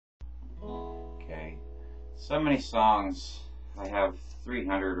So many songs. I have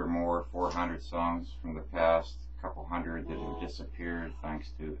 300 or more, 400 songs from the past, a couple hundred that have disappeared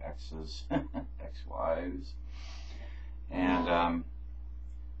thanks to exes, ex-wives. And a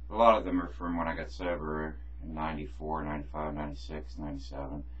lot of them are from when I got sober in 94, 95, 96,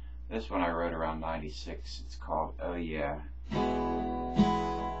 97. This one I wrote around 96. It's called Oh Yeah.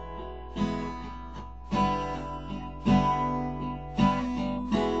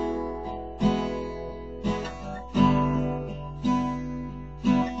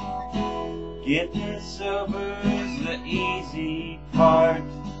 Getting sober's the easy part.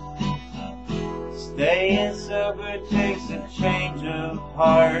 Staying sober takes a change of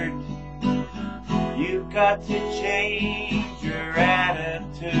heart. You've got to change your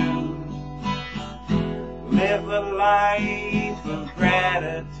attitude. Live a life of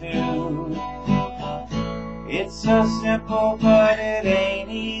gratitude. It's so simple, but it ain't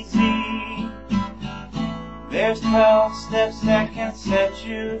easy. There's 12 steps that can set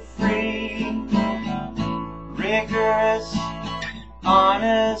you free. Rigorous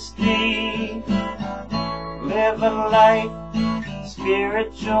honesty. Live a life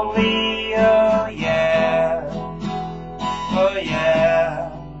spiritually. Oh yeah. Oh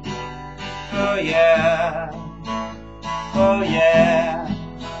yeah. Oh yeah. Oh yeah.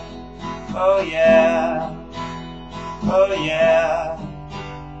 Oh yeah. Oh yeah.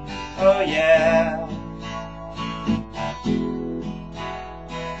 Oh yeah.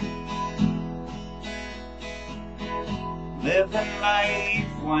 Living life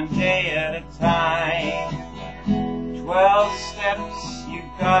one day at a time. 12 steps you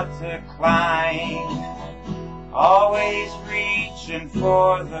got to climb. Always reaching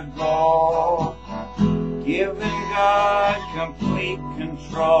for the goal. Giving God complete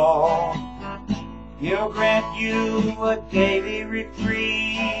control. He'll grant you a daily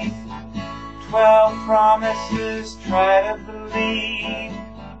reprieve. 12 promises, try to believe.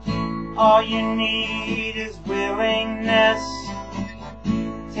 All you need is willingness.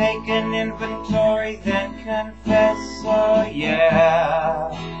 Take an inventory, then confess. Oh yeah.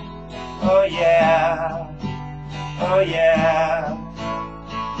 Oh yeah. Oh yeah.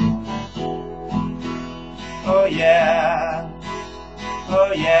 Oh yeah.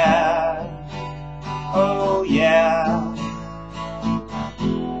 Oh yeah. Oh yeah.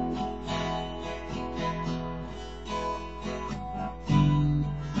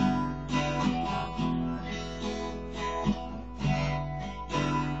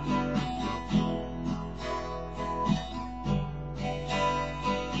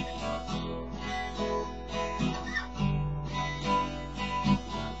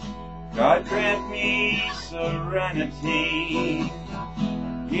 God grant me serenity.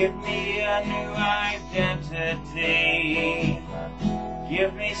 Give me a new identity.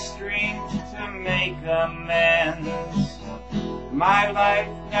 Give me strength to make amends. My life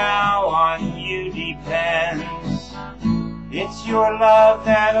now on you depends. It's your love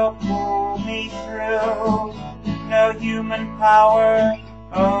that'll pull me through. No human power,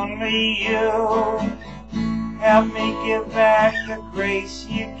 only you. Help me give back the grace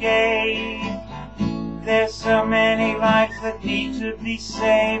you gave. There's so many lives that need to be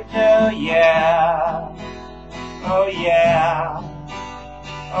saved. Oh yeah. Oh yeah.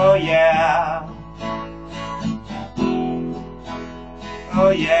 Oh yeah. Oh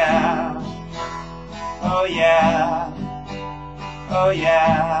yeah. Oh yeah. Oh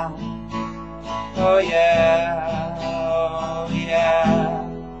yeah. Oh yeah.